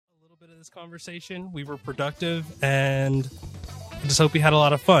of this conversation. We were productive, and I just hope we had a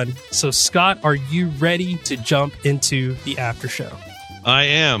lot of fun. So, Scott, are you ready to jump into the after show? I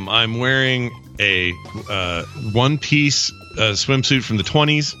am. I'm wearing a one-piece swimsuit from the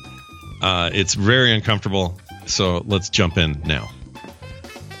 20s. It's very uncomfortable, so let's jump in now.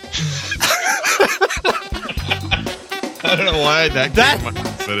 I don't know why that came out,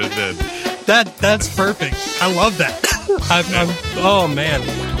 but it did. That's perfect. I love that. Oh, man.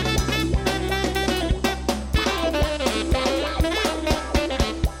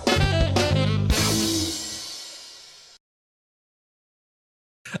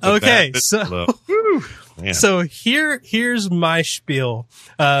 Okay, so here's my spiel.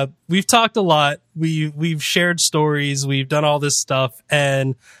 We've talked a lot. We've shared stories. We've done all this stuff,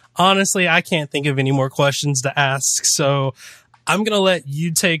 and honestly, I can't think of any more questions to ask. So I'm gonna let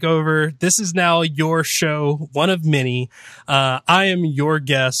you take over. This is now your show, one of many. I am your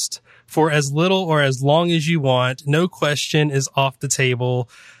guest for as little or as long as you want. No question is off the table.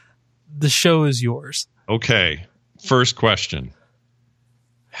 The show is yours. Okay. First question.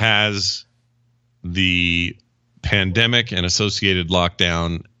 Has the pandemic and associated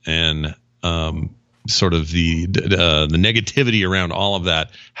lockdown and sort of the negativity around all of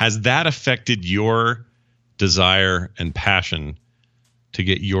that, has that affected your desire and passion to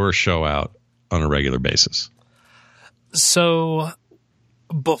get your show out on a regular basis? So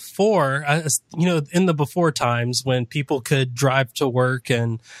before, in the before times when people could drive to work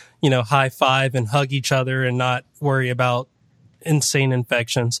and, high five and hug each other and not worry about insane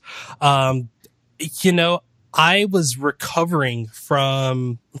infections. I was recovering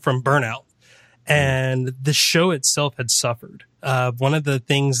from burnout, and the show itself had suffered. One of the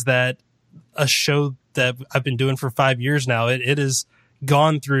things that a show that I've been doing for 5 years now, it has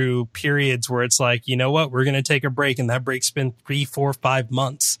gone through periods where it's like, you know what, we're going to take a break. And that break's been 3, 4, 5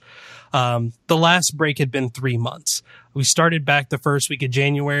 months. The last break had been 3 months. We started back the first week of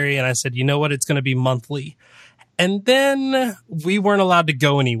January, and I said, you know what, it's going to be monthly. And then we weren't allowed to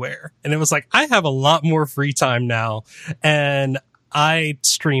go anywhere. And it was like, I have a lot more free time now. And I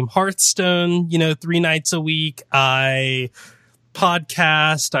stream Hearthstone, 3 nights a week. I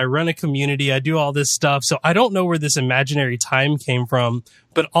podcast. I run a community. I do all this stuff. So I don't know where this imaginary time came from.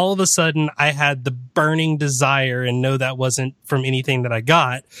 But all of a sudden, I had the burning desire, and no, that wasn't from anything that I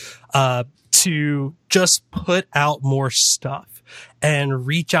got, to just put out more stuff and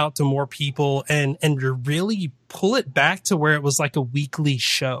reach out to more people and really pull it back to where it was like a weekly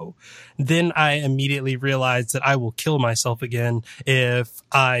show. Then I immediately realized that I will kill myself again if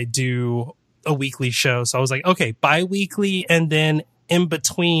I do a weekly show. So I was like, okay, bi-weekly, and then in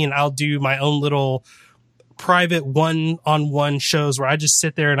between I'll do my own little private one-on-one shows where I just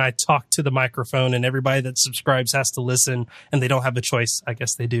sit there and I talk to the microphone, and everybody that subscribes has to listen, and they don't have a choice. I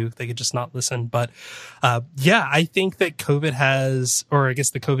guess they do. They could just not listen. But I think that the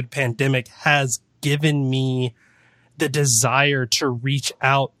COVID pandemic has given me the desire to reach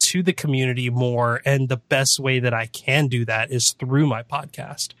out to the community more. And the best way that I can do that is through my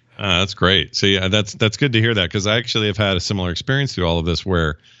podcast. That's great. So yeah, that's good to hear that, because I actually have had a similar experience through all of this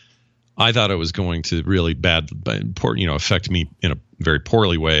where I thought it was going to really affect me in a very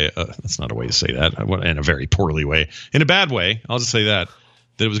poorly way. That's not a way to say that. In a very poorly way. In a bad way, I'll just say that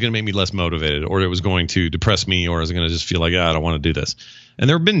it was going to make me less motivated, or it was going to depress me, or I was going to just feel like, I don't want to do this. And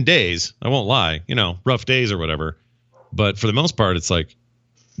there have been days, I won't lie, rough days or whatever. But for the most part, it's like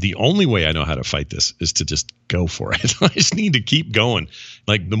the only way I know how to fight this is to just go for it. I just need to keep going.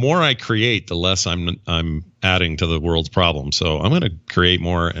 Like, the more I create, the less I'm adding to the world's problem. So I'm going to create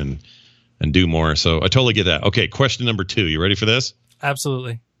more and do more. So I totally get that. Okay, question number 2. You ready for this?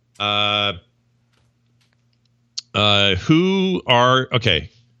 Absolutely. Who,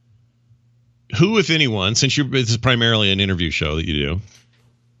 if anyone, since this is primarily an interview show that you do,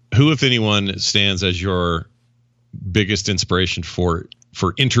 who, if anyone, stands as your biggest inspiration for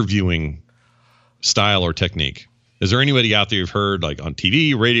interviewing style or technique? Is there anybody out there you've heard, like on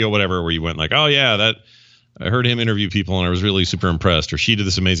TV, radio, whatever, where you went like, oh yeah, that I heard him interview people and I was really super impressed, or she did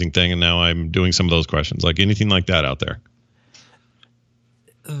this amazing thing and now I'm doing some of those questions? Like, anything like that out there?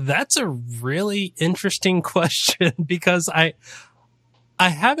 That's a really interesting question, because I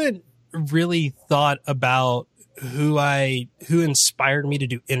haven't really thought about who inspired me to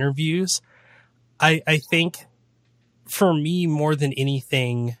do interviews. I think for me, more than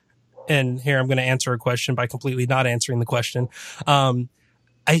anything, and here I'm going to answer a question by completely not answering the question.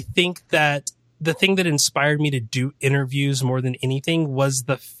 I think that the thing that inspired me to do interviews more than anything was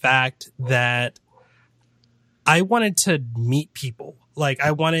the fact that I wanted to meet people. Like,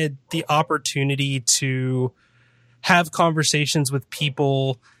 I wanted the opportunity to have conversations with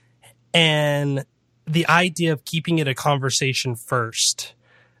people And the idea of keeping it a conversation first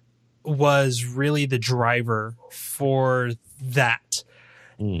was really the driver for that.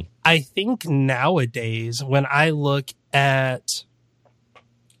 I think nowadays, when I look at,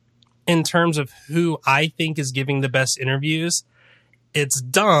 in terms of who I think is giving the best interviews, it's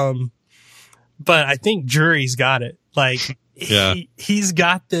dumb, but I think Jury's got it. Like, he's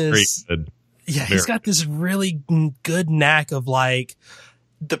got this. Yeah, he's got this really good knack of like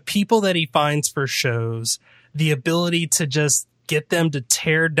the people that he finds for shows, the ability to just get them to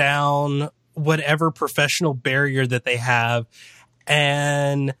tear down whatever professional barrier that they have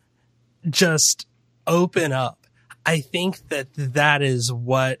and just open up. I think that that is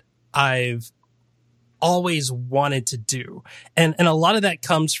what I've always wanted to do. And a lot of that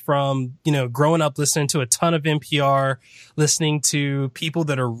comes from, you know, growing up listening to a ton of NPR, listening to people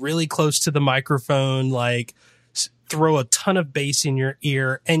that are really close to the microphone, like throw a ton of bass in your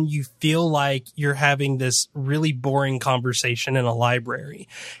ear, and you feel like you're having this really boring conversation in a library.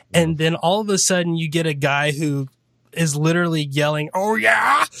 And then all of a sudden you get a guy who is literally yelling, "Oh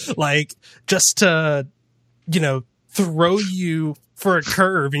yeah," like just to, you know, throw you for a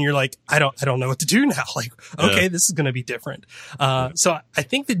curve, and you're like, I don't know what to do now. Like, okay, this is going to be different. So I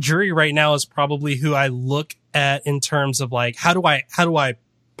think the Jury right now is probably who I look at in terms of like, how do I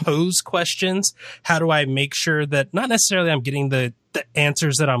pose questions? How do I make sure that not necessarily I'm getting the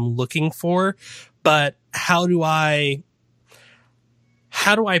answers that I'm looking for, but how do I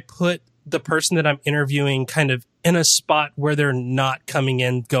put the person that I'm interviewing kind of in a spot where they're not coming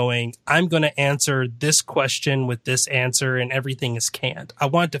in going, I'm going to answer this question with this answer and everything is canned. I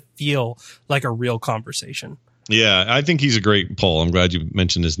want it to feel like a real conversation. Yeah, I think he's a great Paul. I'm glad you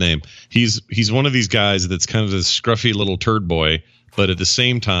mentioned his name. He's one of these guys that's kind of this scruffy little turd boy, but at the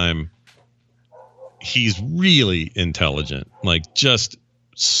same time, he's really intelligent, like just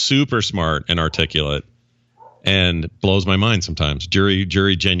super smart and articulate, and blows my mind sometimes. Jury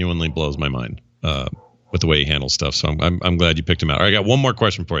genuinely blows my mind with the way he handles stuff. So I'm glad you picked him out. All right, I got one more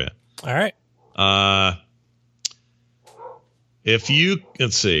question for you. All right.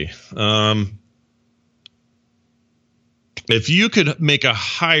 Let's see. If you could make a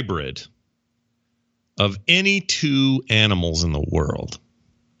hybrid of any two animals in the world,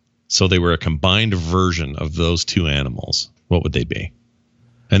 so they were a combined version of those two animals, what would they be?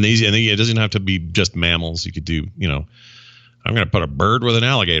 And it doesn't have to be just mammals. You could do, you know, I'm going to put a bird with an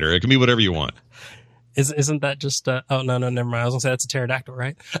alligator. It can be whatever you want. Isn't that just, oh, no, never mind. I was going to say that's a pterodactyl,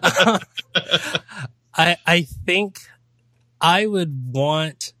 right? I think I would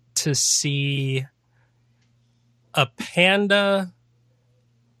want to see a panda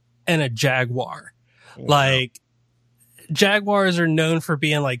and a jaguar. Wow. Like, jaguars are known for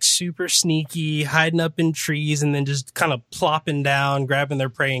being like super sneaky, hiding up in trees, and then just kind of plopping down, grabbing their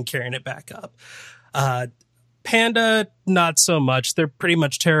prey and carrying it back up. Panda, not so much. They're pretty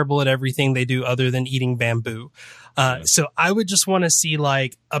much terrible at everything they do other than eating bamboo. So I would just want to see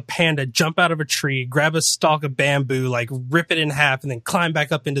like a panda jump out of a tree, grab a stalk of bamboo, like rip it in half, and then climb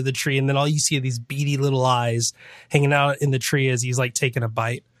back up into the tree. And then all you see are these beady little eyes hanging out in the tree as he's like taking a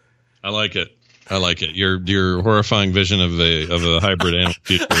bite. I like it. Your horrifying vision of a hybrid animal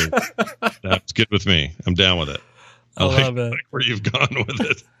future. That's good with me. I'm down with it. I love it. I like where you've gone with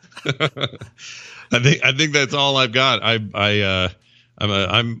it. I think that's all I've got. I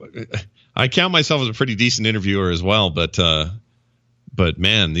count myself as a pretty decent interviewer as well, but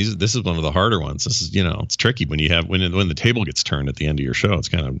man, this is one of the harder ones. This is, you know, it's tricky when the table gets turned at the end of your show. It's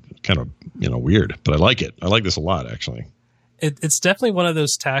kind of you know, weird, but I like it. I like this a lot, actually. It's definitely one of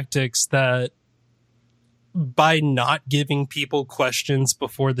those tactics that, by not giving people questions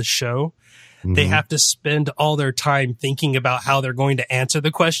before the show, they have to spend all their time thinking about how they're going to answer the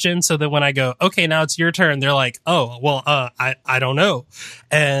question, so that when I go, okay, now it's your turn, they're like, oh, well, I don't know.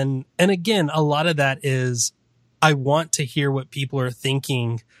 And again, a lot of that is, I want to hear what people are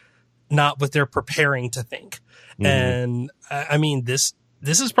thinking, not what they're preparing to think. And I mean, this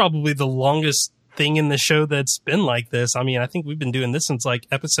is probably the longest thing in the show that's been like this. I mean, I think we've been doing this since like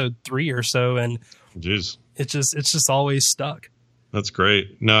episode 3 or so, and jeez, it's just always stuck. That's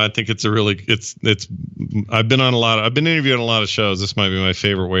great. No, I think it's I've been interviewing a lot of shows. This might be my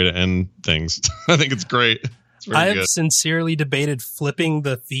favorite way to end things. I think it's great. I have sincerely debated flipping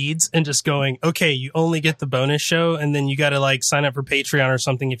the feeds and just going, okay, you only get the bonus show, and then you got to like sign up for Patreon or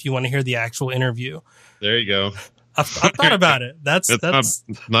something if you want to hear the actual interview. There you go. I've thought about it. That's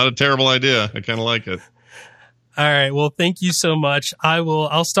not a terrible idea. I kind of like it. All right. Well, thank you so much.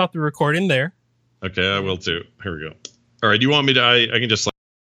 I'll stop the recording there. Okay, I will too. Here we go. All right. Do you want me to? I can just